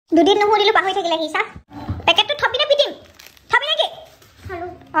দুদিন নুহুৰিলো পাহৰি থাকিলে হিচাপ পেকেটটো থপিনে পিটিম থপি নেকি হালো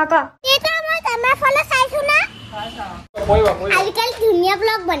আকা এটা মই আমাৰ ফলো চাইছো না আজিকালি ধুনীয়া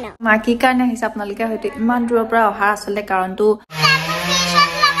ব্লগ বনাও মাকি কাৰণে আহিছে আপোনালোকে হয়তো ইমান দূৰৰ পৰা অহাৰ আচলতে কাৰণটো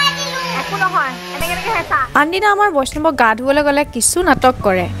আনদিনা আমাৰ বৈষ্ণৱক গা ধুবলৈ গ'লে কিছু নাটক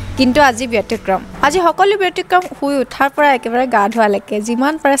কৰে কিন্তু আজি ব্যতিক্ৰম আজি সকলো ব্যতিক্ৰম শুই উঠাৰ পৰা একেবাৰে গা ধোৱালৈকে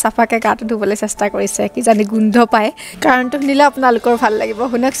যিমান পাৰে চাফাকে গাটো ধুবলৈ চেষ্টা কৰিছে কি জানি গোন্ধ পায় কাৰণটো শুনিলে আপোনালোকৰ ভাল লাগিব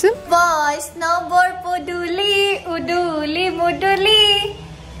শুনকচোন বৈষ্ণৱৰ পদুলি উদুলি মুদুলি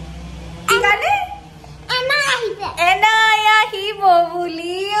কি গানে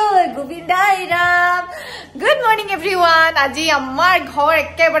Good morning everyone. Aji amar ghor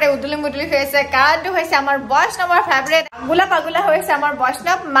ekkebare uduli muduli hoise karantu hoise amar Vaishnavar favorite agula pagula hoise amar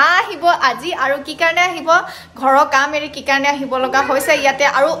Vaishnav ma ahibo aji aru ki karone ahibo ghoro kam eri ki karone ahibo loga hoise yate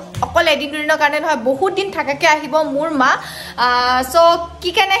aru okol edin diner karone noy bahut din thakake ahibo mur ma so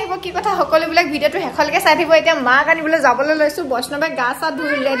ki karone ahibo ki kotha hokole bilak video tu hekholke sai thibo eta ma kanibole jabole loisu Vaishnav ga sa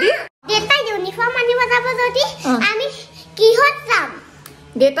dhui ledi এটা uniform আনিব যাব যদি আমি কি হত যাম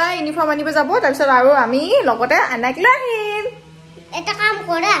data uniform আনিব যাব তাৰ পিছত আৰু আমি লগতে আনাক লৈ আহিম এটা কাম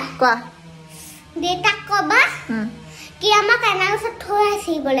কৰা কোৱা ডেটা কবা কি আমাক এনাউন্স থৈ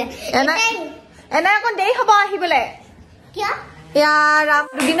আছে বলে এনা কোন দেই হ'ব আহিবলে কিয় ইয়াৰ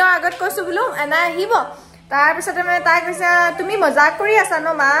দুদিনৰ আগত কৈছো বলো এনা আহিব তাৰ পিছত মানে তাই কৈছে তুমি মজাক কৰি আছা ন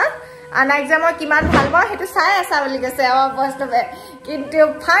মা আনা এক্সামৰ কিমান ভাল পাওঁ হেতু চাই আছা বুলি কৈছে বৈষ্ণৱে কিন্তু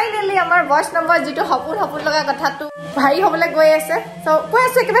ফাইনালি আমাৰ বৈষ্ণৱৰ যেটো হপুৰ লগা কথাটো ভাই হ'বলে গৈ আছে সো কৈ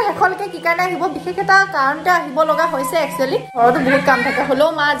আছে কিবা হেখলকে কি কাৰণে আহিব বিশেষ এটা কাৰণতে আহিব লগা হৈছে একচুয়ালি ঘৰতো বহুত কাম থাকে হলো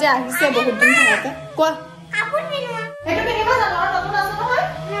মা যে আহিছে বহুত দিন থাকে কোৱা কাপোৰ পিনোৱা এটো কিবা জানো নতুন আছে নহয়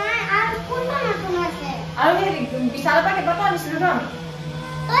নাই আৰু কোনটা নতুন আছে আৰু এই বিশালৰ পৰা কিবা তো আনিছিলো ন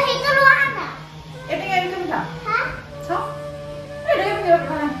তো হেটো লোৱা না এটো কি তুমি থা হা ছ এটো কি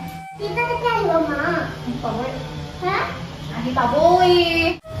খানা এটা কেতে আহিব মা পাবই হা আহি পাবই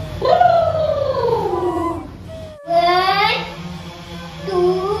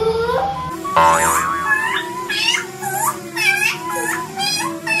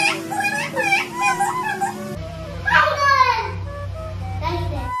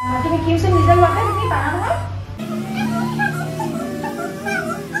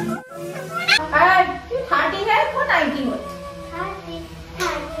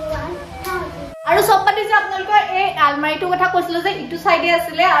আৰু সব পাতি যে আপোনালোকৰ এই আলমাৰীটো কথা কৈছিল যে ইটো সাইডে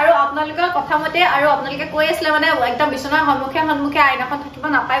আছিল আৰু আপোনালোকৰ কথা মতে আৰু আপোনালোকে কৈ আছিল মানে একদম বিছনাৰ সন্মুখে আইনাখন থাকিব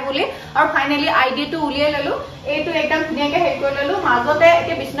নাপায় বুলি আৰু ফাইনালি আইডিটো উলিয়াই ললো এইটো একদম ধুনিয়াকে হেৰি কৰি ললো মাজতে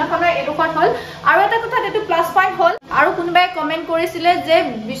একে বিছনাখনৰ এডোখৰ হ'ল আৰু এটা কথা এটো প্লাস পইণ্ট হ'ল আৰু কোনোবাই কমেন্ট কৰিছিল যে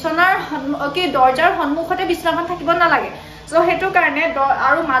বিছনাৰ কি দৰজাৰ সন্মুখতে বিছনাখন থাকিব নালাগে সো হেতু কাৰণে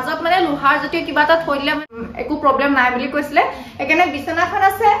আৰু মাজত মানে লোহাৰ যতি কিবা এটা থৈলে একো প্ৰবলেম নাই বুলি কৈছিলে একেনে বিছনাখন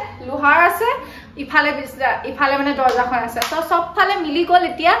আছে লোহাৰ আছে ইফালে মানে দৰজাখন আছে সো সব ফালে মিলি গল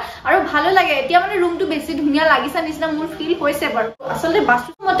এতিয়া আৰু ভালো লাগে এতিয়া মানে ৰুমটো বেছি ধুনিয়া লাগিছে নিচিনা মোৰ ফিল হৈছে বাৰু আসলে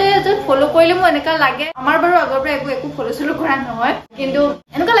বাস্তুমতে যে ফলো কৰিলে মই এনেকা লাগে আমাৰ বাৰু আগৰ পৰা একো ফলো কৰা নহয় কিন্তু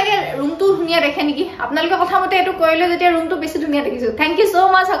এনেকা লাগে ৰুমটো ধুনিয়া দেখে নেকি আপোনালোকৰ কথা মতে এটো কৰিলে যেতিয়া ৰুমটো বেছি ধুনিয়া দেখিছো থ্যাংক ইউ সো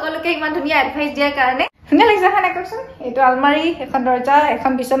মাচ সকলোকে ইমান ধুনিয়া এডভাইস দিয়াৰ কাৰণে ধুনিয়া লাগিছে খানা কৰছন এটো আলমাৰী এখন দৰজা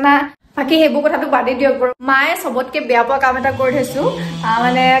এখন বিছনা বাকি হেবু কথাটো বাদে দিয়ক বাৰু মায়ে সবতকে বেয়া পোৱা কাম এটা কৰি থৈছো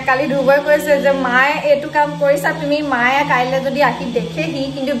মানে কালি দুবই কৈছে যে মায়ে এটো কাম কৰিছা তুমি মায়ে কাইলে যদি আহি দেখে হি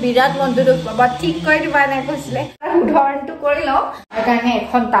কিন্তু বিৰাট মনটো দুখ পাবা ঠিক কৰি দিবা নে কৈছিলে উদাহৰণটো কৰি লও তাৰ কাৰণে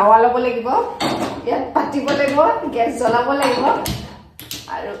এখন তাৱা ল'ব লাগিব ইয়াত পাতিব লাগিব গেছ জ্বলাব লাগিব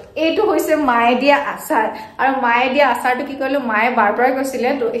আৰু এইটো হৈছে মায়ে দিয়া আচাৰ আৰু মায়ে দিয়া আচাৰটো কি কৰিলো মায়ে বাৰবাৰ কৈছিলে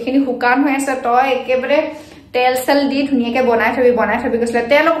তো এখিনি হুকান হৈ আছে তই একেবাৰে তেল সেল দি ধুনিয়াকে বনাই থবি কৈছিলে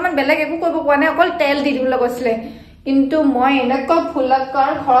তেল অকমান বেলেগ একো কৰিব কোৱা নাই অকল তেল দি দিবলৈ কৈছিলে কিন্তু মই এনেকৈ ফুলকৰ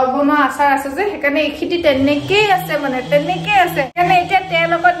ঘৰত বনোৱা আচাৰ আছে যে হেকানে এখিটি তেনেকে আছে মানে তেনেকে আছে মানে এতিয়া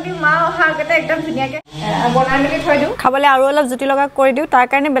তেল অকন দি মা অহা আগতে একদম ধুনিয়াকে বনাই মেলি থৈ দিও খাবলে আৰু অলপ জুতি লগা কৰি দিও তাৰ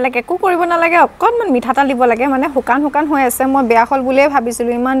কাৰণে বেলেগ একো কৰিব নালাগে অকনমান মিঠাটা দিব লাগে মানে হুকান হৈ আছে মই বেয়া হল বুলিয়ে ভাবিছিলো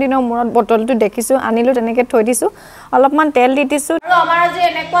ইমান দিনৰ মূৰত বটলটো দেখিছো আনিলো তেনেকে থৈ দিছো অলপমান তেল দি দিছো আৰু আমাৰ আজি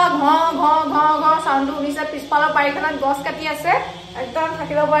এনেকুৱা ঘ সাউন্ডটো শুনিছে পিছফালৰ পাৰিখনত গছ কাটি আছে একদম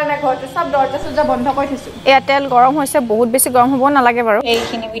থাকিব পৰা নাই ঘৰটো সব দৰজা বন্ধ কৰি থৈছো এয়া তেল গৰম হৈছে বহুত বেছি গৰম হ'ব নালাগে বাৰু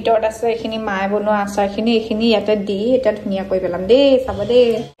এইখিনি ভিতৰত আছে এইখিনি মায়ে বনোৱা আচাৰখিনি এইখিনি ইয়াতে দি এটা ধুনিয়া কৰি পেলাম দেই চাব দেই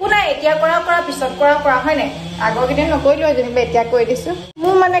কোনা এতিয়া কৰা পিছত কৰা হয় নাই আগৰ কেদিন নকৰিলো যেনিবা এতিয়া কৈ দিছো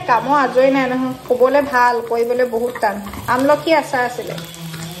মোৰ মানে কামো আজৰি নাই নহয় ক'বলে ভাল কৰিবলে বহুত টান আমলখি আচাৰ আছিলে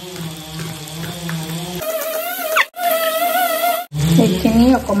এইখিনি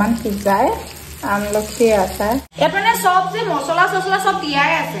অকমান সিজাই আমলখি আচাৰ ইয়াত মানে সব যে মছলা সব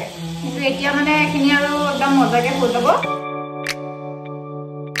দিয়াই আছে কিন্তু এতিয়া মানে এখিনি আৰু একদম মজাকে হৈ যাব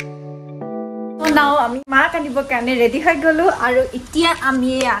নাও আমি মাক আনিবৰ কাৰণে ৰেডি হৈ গলো আৰু এতিয়া আমি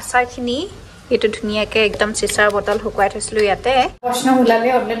এই আচাৰখিনি এইটো ধুনীয়াকে একদম চিচাৰ বটল শুকুৱাই থৈছিলো ইয়াতে প্ৰশ্ন ওলালে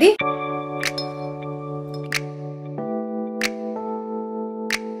অলৰেডি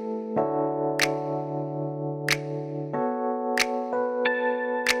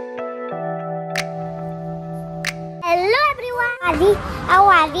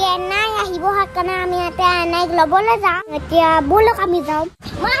আজি এনাই আহিব কাৰণে আমি ইয়াতে এনাইক ল'বলৈ যাওঁ এতিয়া ব'লক আমি যাওঁ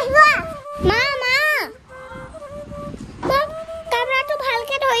মা আহিবা মা মা কেমেৰাটো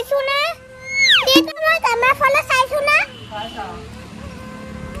ভালকে ধৰিছো নে এতিয়া মই কেমেৰা ফালে চাইছো না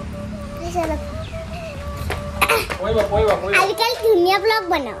আজিকালি ধুনীয়া ব্লগ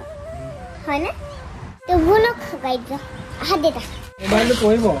বনাও হয় না তো ব্লগ গাই যা আহা দেতা মোবাইলটো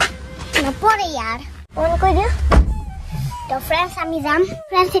পঢ়িব নপঢ়ে ইয়াৰ অন কৰি দিও তো फ्रेंड्स আমি যাম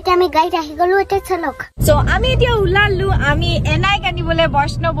फ्रेंड्स এতিয়া আমি গাইড আহি গলো এতে চলক সো আমি এতিয়া উলালু আমি এনাই কানিবলে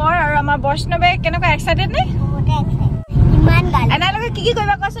বৈষ্ণৱৰ আৰু আমাৰ বৈষ্ণৱে কেনেকুৱা এক্সাইটেড নে ওটা এক্সাইটেড ইমান গাল এনাই লগে কি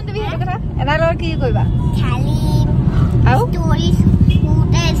কৰিবা কোৱাচোন তুমি হেতু কথা এনাই লগে কি কৰিবা খালি আৰু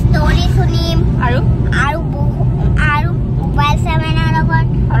ষ্টৰী শুনিম আৰু মোবাইল চামেনা লগত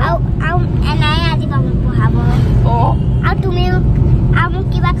আৰু এনাই আজি পাম পঢ়াব ও আৰু তুমি মোক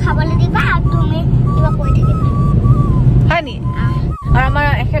কিবা খাবলৈ দিবা আৰু তুমি কিবা কৈ থাকিবা হানি আৰু আমাৰ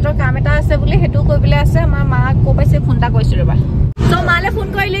এখেতৰ কাম এটা আছে বুলি হেতু কইবলে আছে আমাৰ মাক কো পাইছে ফোনটা কৈছিল ৰবা তো মালে ফোন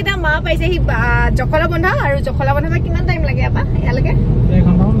কৰিলে তা মা পাইছে হি জখলা বন্ধা আৰু জখলা বন্ধা কিমান টাইম লাগে আপা ইয়ালকে 1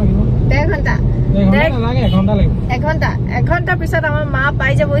 ঘণ্টা লাগিব 1 ঘণ্টা নালাগে 1 ঘণ্টা লাগিব 1 ঘণ্টা পিছত আমাৰ মা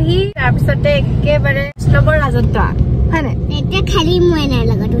পাই যাবহি তাৰ পিছতে একেবাৰে স্নবৰ ৰাজত্ব হয়নে এতিয়া খালি মই নাই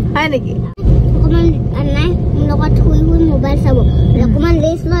লাগটো হয় নেকি অকমান নাই লগত শুই মোবাইল চাব অকমান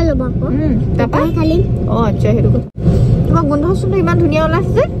ৰেষ্ট লৈ ল'ব তাপা খালি আচ্ছা হেতু তোমাক গোন্ধ শুন ইমান ধুনিয়া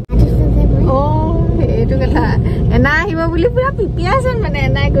ওলাইছে এইটো কথা এনা আহিব বুলি পুৰা পিপিয়াছন মানে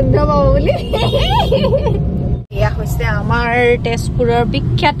এনাই গোন্ধ পাব বুলি ইয়া হৈছে আমাৰ তেজপুৰৰ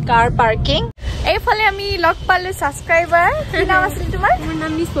বিখ্যাত কাৰ পাৰ্কিং এইফালে আমি লগ পালে সাবস্ক্ৰাইবাৰ কি নাম আছিল তোমাৰ মোৰ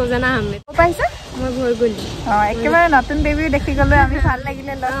নাম নিসোজানা আহমেদ পাইছা মই ভয় গলি একেবাৰে নতুন বেবি দেখি গলো আমি ভাল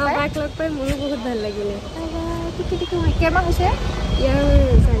লাগিলে লগ পাই মোৰো বহুত ভাল লাগিলে টিকি কেমা হৈছে ইয়াৰ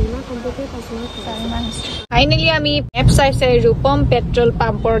জানিমা কম্পিউটাৰ পাছনা জানিমা হৈছে ফাইনালি আমি এপ চাইছে ৰূপম পেট্ৰল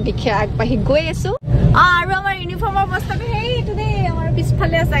পাম্পৰ দিখে আগবাঢ়ি গৈ আছো আৰু আমাৰ ইউনিফৰ্মৰ অৱস্থাটো হেইটো দে আমাৰ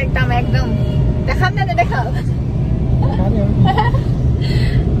পিছফালে আছে একদম দেখাম না দেখাও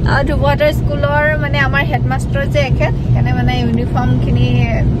আৰু ৱাটাৰ স্কুলৰ মানে আমাৰ হেডমাস্টাৰ যে এখেত এনে মানে ইউনিফৰ্ম খিনি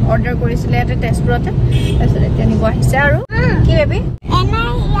অৰ্ডাৰ কৰিছিলে এতে তেজপুৰতে তাৰপিছত এতিয়া নিব আহিছে আৰু কি বেবি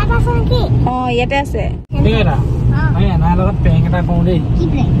এনাই ইয়াত আছে কি ইয়াতে আছে দেৰা মই এনাই লগত পেং এটা কওঁ দেই কি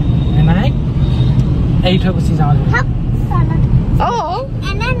প্লেন এনাই এই থৈ গুচি যাওঁ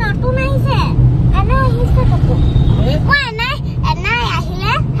এনাই নতুন আহিছে এনাই আহিছে কপো এনাই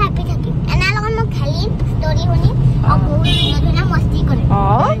আহিলে হ্যাপি থাকিম এনাই লগত মই খালি ষ্টৰী শুনি ধুনীয়া মস্তি কৰে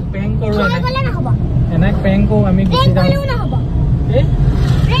পেং কৰো বলে নহব এনাই পেং কো আমি গুচি যাওঁ পেং নহব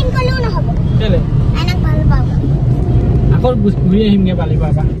পেং কলেও নহব কেলে এনাক ভাল পাব আকৌ ঘূৰি আহিমগে পালি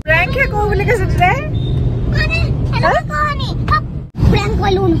পাবা প্ৰেংক হে কো বুলি কৈছে তে মানে এনাক কহানি প্ৰেংক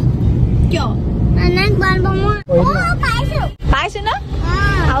কলেও ন কিয় এনাক ভাল পাব মই পাইছো না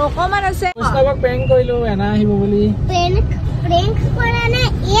আৰু অকমান আছে পুষ্পক পেং কৰিলো এনা আহিব বুলি প্ৰেংক কৰা নাই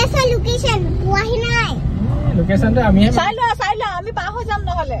এছা লোকেশন পোৱাহি নাই লোকেশনটো আমি চাই ল আমি পাৰ হৈ যাম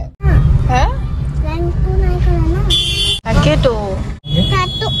নহলে হে প্ৰেংকটো নাই কৰা না তাকেতো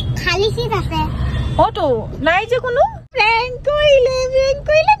তাতো খালি চিট আছে অটো নাই যে কোনো প্ৰেংক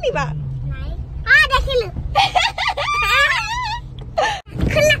কৰিলে নিবা নাই দেখিলো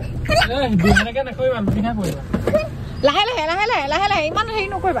দুজনকে নকৰিবা লুটিখা কৰিবা লাহে ইমান হেৰি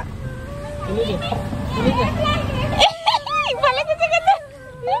নকৰিবা ইফালে কি জেগাতে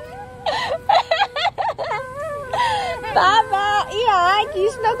বাবা ইয়াই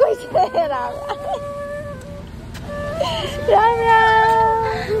কৃষ্ণ কৈছে ৰাম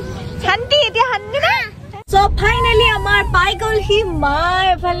শান্তি এতিয়া শান্তি না So finally আমাৰ পাই গল হি মা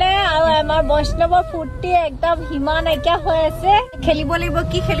এফালে আৰু আমাৰ বৈষ্ণৱৰ ফুৰ্তি একদম হিমা নাইকিয়া হৈ আছে খেলিব লাগিব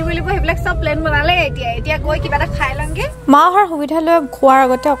কি খেলিব লাগিব হেবিলাক সব প্ল্যান বনালে এতিয়া গৈ কিবা এটা খাই লংগে মা হৰ সুবিধা লৈ খোৱাৰ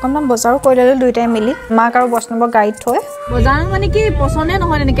আগতে অকনমান বজাৰো কৰি ললো দুইটাই মিলি মাক আৰু বৈষ্ণৱৰ গাড়ীত থৈ বজাৰ মানে কি পছনে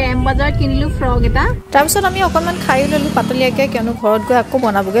নহয় এনেকে এম বজাৰত কিনিলো ফ্ৰক এটা তাৰ পিছত আমি অকনমান খাই ললো পাতলিয়াকে কিয়নো ঘৰত গৈ আকৌ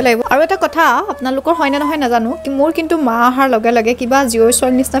বনাবগে লাগিব আৰু এটা কথা আপোনালোকৰ হয় না নহয় নাজানো কি মোৰ কিন্তু মা আহাৰ লগে লগে কিবা জিৰ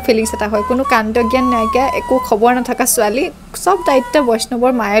ছোৱালী নিচিনা ফিলিংছ এটা হয় কোনো কাণ্ড জ্ঞান নাইকিয়া একো খবৰ নাথাকা ছোৱালী সব দায়িত্ব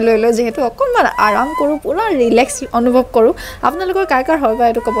বৈষ্ণৱৰ মায়ে লৈ লয় যেহেতু অকনমান আৰাম কৰো পুৰা ৰিলেক্স অনুভৱ কৰো আপোনালোকৰ কাৰ হয় বা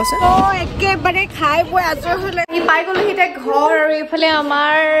এইটো কবচোন একেবাৰে খাই বৈ আজৰি হলে পাই গলো হিতে ঘৰ আৰু এইফালে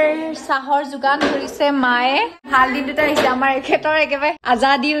আমাৰ চাহৰ যোগান ধৰিছে মায়ে ভাল দিন দুটা আহিছে আমাৰ এখেতৰ একেবাৰে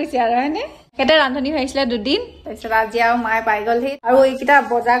আজাদি হৈছে আৰু হয়নে কেতে ৰান্ধনি হৈছিলে 2 দিন তাৰপিছত আজি আৰু মায়ে পাই গ'লহি আৰু এইকিটা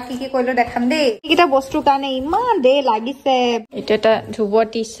বজাৰ কি কৰিলো দেখাম দেই এইকিটা বস্তুৰ কাৰণে ইমান দে লাগিছে এইটো এটা ধুব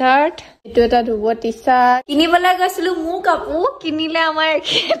টি-শাৰ্ট এইটো এটা ধুব টি-শাৰ্ট কিনিবলৈ গৈছিলো মোৰ কাপোৰ কিনিলে আমাৰ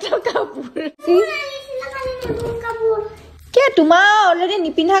একেটা কাপোৰ কি তোমাৰ অলৰেডি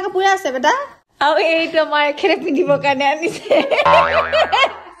নিপিন্ধা কাপোৰ আছে বেটা আৰু এইটো আমাৰ একেটা পিন্ধিবৰ কাৰণে আনিছে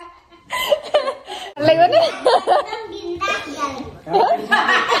লাগিব নে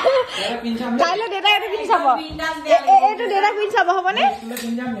কাইলৈ দেউতা এইটো পিন্ধি চাব এইটো দেউতা পিন্ধি চাব হ'বনে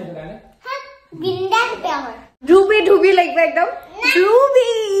ধ্ৰুবি ধ্ৰুবি লাগিব একদম ধ্ৰুবি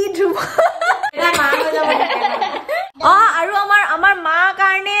আৰু আমাৰ মাৰ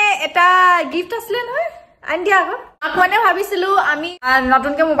কাৰণে এটা গিফ্ট আছিলে নহয় আনি দিয়া আকৌ মাক মানে ভাবিছিলো আমি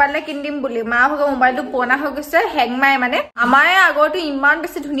নতুনকে মোবাইল কিনি দিম বুলি মা ভাগৰ মোবাইলটো পুৰণা হৈ গৈছে হেং মাৰে মানে আমাৰ আগৰটো ইমান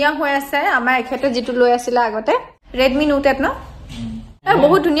বেছি ধুনীয়া হৈ আছে আমাৰ এখেতে যিটো লৈ আছিলে আগতে Redmi Note 8 ন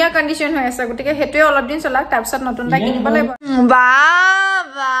বহুত ধুনীয়া কন্ডিশন হৈ আছে গতিকে হেতুৱে অলপ দিন চলাক তাৰ পিছত নতুনটা কিনিব লাগিব বা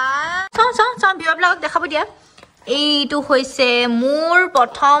চাও ভিডিঅ ব্লগ দেখাব দিয়া এইটো হৈছে মোৰ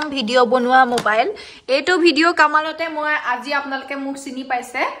প্ৰথম ভিডিঅ বনোৱা মোবাইল এইটো ভিডিঅ কামালতে মই আজি আপোনালোকে মোক চিনি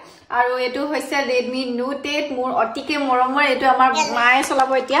পাইছে আৰু এইটো হৈছে Redmi Note 8 মোৰ অতিকে মৰমৰ এইটো আমাৰ মায়ে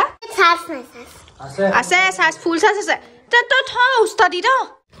চলাব এতিয়া আছে চাৰ্জ ফুল চাৰ্জ আছে তো থ উস্তাদি দ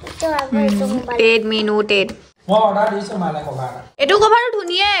Redmi Note 8 মই অৰ্ডাৰ দিছো মালে কভাৰ এটো কভাৰ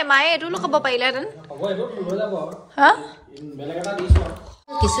ধুনিয়ে মায়ে এটো লগাব পাৰিলেহেঁতেন হ'ব এটো লৈ যাব হা বেলেগ এটা দিছো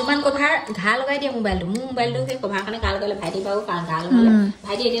কিছুমান কভাৰ ঘা লগাই দিয়ে মোবাইলটো মোৰ মোবাইলটো সেই কভাৰ কাৰণে ঘা লগালে ভাইটি বাবু ঘা লগালে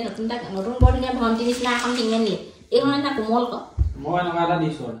ভাইটি এতিয়া নতুন বৰ ধুনীয়া ভণ্টি নিচিনা এখন কিনি আনিলে এইখন এটা কোমল ক মই এনেকুৱা এটা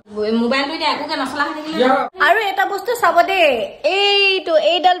দিছো মোবাইলটো এতিয়া একোকে নচলা হৈ থাকিলে আৰু এটা বস্তু চাব দে এইটো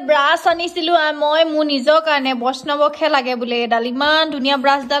এইডাল ব্ৰাছ আনিছিলো মই মোৰ নিজৰ কাৰণে বৈষ্ণৱকহে লাগে বোলে এইডাল ইমান ধুনীয়া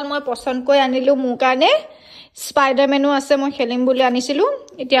ব্ৰাছডাল মই পছন্দ কৰি আনিলো মোৰ কাৰণে স্পাইডাৰমেনো আছে মই খেলিম বুলি আনিছিলো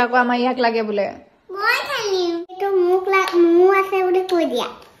এতিয়া আকৌ আমাৰ ইয়াক লাগে বোলে মই খালিম এটো মু আছে বুলি কৈ দিয়া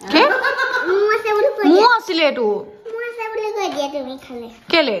কি মু আছে বুলি কৈ দিয়া দিয়া মু আছিলে এটো মু আছে বুলি কৈ দিয়া তুমি খালে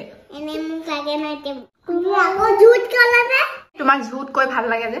কেলে এনে মোক লাগে না তে তুমি আকৌ ঝুট কলা যে তোমাক ঝুট কৈ ভাল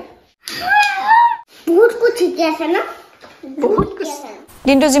লাগে যে বহুত কুছ ঠিকে আছে না বহুত কুছ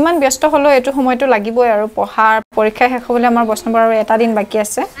দিনটো যিমান ব্যস্ত হলো এটো সময়টো লাগিবই আৰু পঢ়াৰ পৰীক্ষা শেষ হ'বলৈ আমাৰ বছৰবৰ আৰু এটা দিন বাকি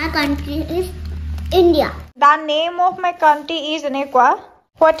আছে our country is India The name of my country is এনেকুৱা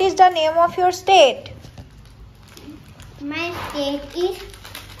What is the name of your state my state is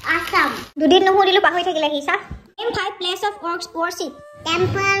Assam দুদিন নহৰিলো পাহৰি থাকিলে হিসা name 5 place of worship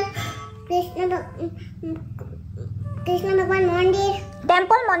temple Krishna Bhagwan মন্দিৰ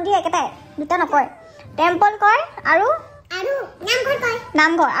temple মন্দিৰ একেটাই দুটা নকয় temple কয় আৰু নামঘৰ কয়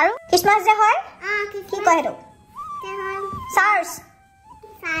নামঘৰ আৰু খ্ৰীষ্টমাছ যে হয় কি কয় হেটো চাৰ্চ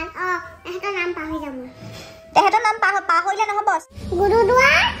এটাৰ নাম পাহৰি যাম তেহেতৰ নাম পাহৰিলে নহব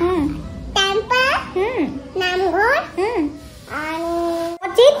গুৰুদ্বাৰ টেম্পল নামঘৰ আৰু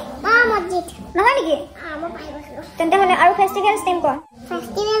মছজিদ মছজিদ নহয় নেকি মই পাহৰি গৈছিলো তেন্তে হলে আৰু ফেষ্টিভেলছ নেম কোৱা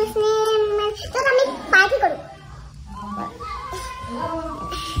ফেষ্টিভেলছ নেম তো আমি পাৰ্টি কৰো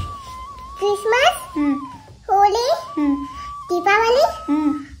ক্ৰিসমাস হোলি দীপাৱলী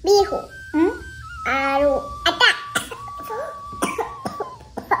বিহু আৰু এটা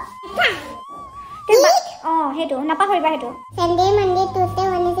হেটো নাপাহৰিবা হেটো Sunday, Monday, Tuesday,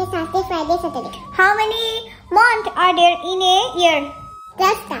 Wednesday, Thursday, Friday, Saturday. how many months are there in a year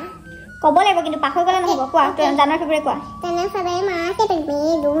 12টা ক'ব লাগিব কিন্তু পাহৰি গলে নহব কোৱা জানুৱাৰী ফেব্ৰুৱাৰী কোৱা জানুৱাৰী ফেব্ৰুৱাৰী March April May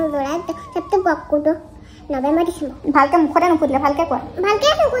June July September October November December ভালকে মুখতে নুফুটিলে ভালকে কোৱা ভালকে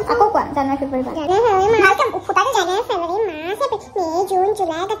আছে আকৌ কোৱা জানুৱাৰী ফেব্ৰুৱাৰী কোৱা ভালকে ফুটাকে জানুৱাৰী ফেব্ৰুৱাৰী March April May June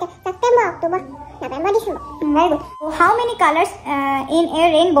July September October November December very good how many colors in a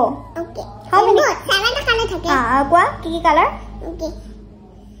rainbow okay how many 7টা colour থাকে কোৱা কি colour okay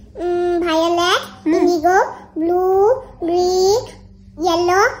violet indigo blue green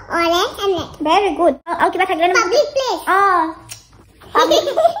yellow orange and red very good আৰু কিবা থাকিলে না public place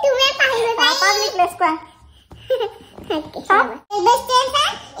তুমি পাহৰিবা public place কোৱা railway station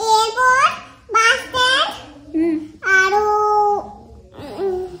airport bus stand আৰু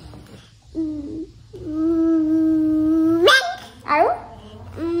bank আৰু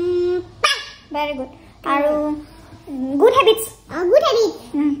very good আৰু good habits good habits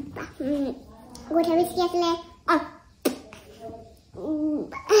কি আছিলে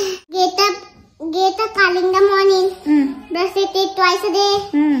get up early in the morning brush your teeth twice a day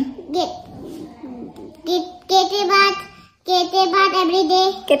get a bath every day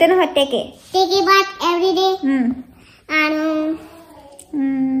কেতে নহয় take a bath every day and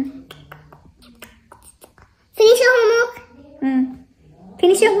finish your homework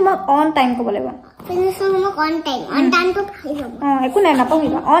finish your homework on time ক'ব লাগিব মোক on টাইমটো খাই ল'ব একো নাই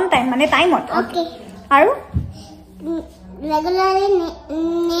নাপাহৰিবা অন টাইম মানে টাইমত অ'কে আৰু ৰেগুলাৰলি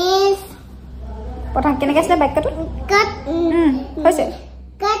নেইলছ প্ৰথম কেনেকৈ আছিলে বাক্যটো কাট হৈছে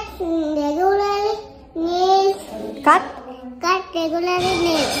কাট ৰেগুলাৰলি নেইলছ কাট ৰেগুলাৰলি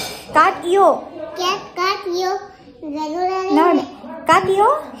নেইলছ কাট ইয়' কাট ইয়ৰ ৰেগুলাৰলি নহয় কাট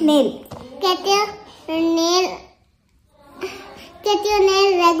ইয়' নেইল কেতিয়া নেইল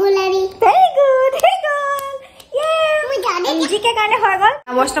ৰেগুলাৰলি ভেৰি গুড জিকে কাৰণে হৈ গ'ল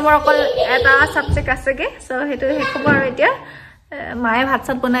বৈষ্ণৱৰ অকল এটা ছাবজেক্ট আছেগে চ' সেইটো শেষ হ'ব আৰু এতিয়া মায়ে ভাত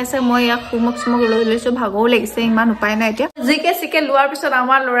চাত বনাইছে মই ইয়াক চুমক লৈ লৈছো ভাগৰো লাগিছে ইমান উপায় নাই এতিয়া জিকে চিকে লোৱাৰ পিছত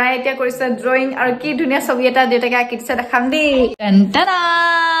আমাৰ ল'ৰাই এতিয়া কৰিছে ড্ৰয়িং আৰু কি ধুনীয়া ছবি এটা দেউতাকে আঁকি দিছে দেখাম দেই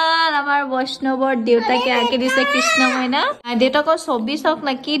আমাৰ বৈষ্ণৱৰ দেউতাকে আঁকি দিছে কৃষ্ণ মইনা দেউতাকৰ ছবি চাওক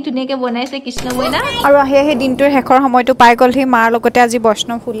না কি ধুনীয়াকে বনাইছে কৃষ্ণ মইনা আৰু আহি দিনটোৰ শেষৰ সময়টো পাই গ'লহি মাৰ লগতে আজি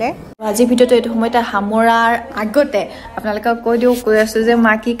বৈষ্ণৱ ফুলে আজি ভিডিঅ'টো এইটো সময়তে সামৰাৰ আগতে আপোনালোকক কৈ আছো যে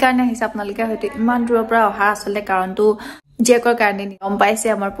মা কি কাৰণে আহিছে আপোনালোকে হয়তো ইমান দূৰৰ পৰা অহাৰ আচলতে কাৰণটো জীয়েকৰ কাৰণে গম পাইছে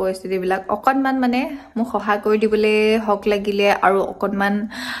আমাৰ পৰিস্থিতিবিলাক অকণমান মানে মোক সহায় কৰি দিবলৈ হক লাগিলে আৰু অকণমান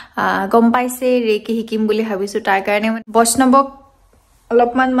গম পাইছে ৰেকি শিকিম বুলি ভাবিছো তাৰ কাৰণে বৈষ্ণৱক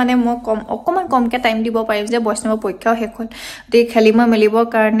অলপমান মানে মই অকণমান কমকৈ টাইম দিব পাৰিম যে বৈষ্ণৱৰ পৰীক্ষাও শেষ হ'ল গতিকে খেলিব মেলিবৰ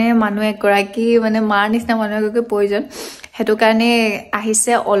কাৰণে মানুহ এগৰাকী মানে মাৰ নিচিনা মানুহ এগৰাকীৰ প্ৰয়োজন সেইটো কাৰণে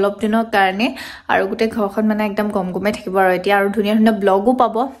আহিছে অলপ দিনৰ কাৰণে আৰু গোটেই ঘৰখন মানে একদম গমগমাই থাকিব আৰু এতিয়া আৰু ধুনীয়া ধুনীয়া ব্লগো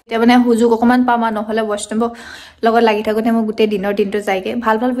পাব এতিয়া মানে সুযোগ অকণমান পাম আৰু নহ'লে বৈষ্ণৱক লগত লাগি থাকোঁতে মই গোটেই দিনটো যায়গৈ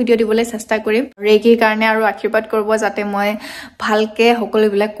ভাল ভিডিঅ' দিবলৈ চেষ্টা কৰিম ৰেকিৰ কাৰণে আৰু আশীৰ্বাদ কৰিব যাতে মই ভালকৈ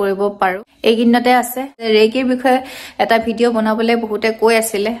সকলোবিলাক কৰিব পাৰোঁ এইকেইদিনতে আছে ৰেকিৰ বিষয়ে এটা ভিডিঅ' বনাবলৈ বহুতে কৈ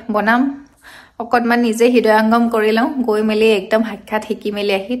আছিলে বনাম অকণমান নিজে হৃদয়ংগম কৰি লওঁ গৈ মেলি একদম সাক্ষাৎ শিকি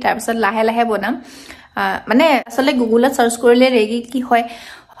মেলি আহি তাৰপিছত লাহে লাহে বনাম মানে আচলতে গুগলত চাৰ্চ কৰিলে ৰেগি কি হয়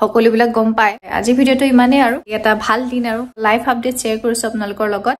সকলোবিলাক গম পায় আজি ভিডিঅ'টো ইমানেই আৰু এটা ভাল দিন আৰু লাইভ আপডেট শ্বেয়াৰ কৰিছোঁ আপোনালোকৰ লগত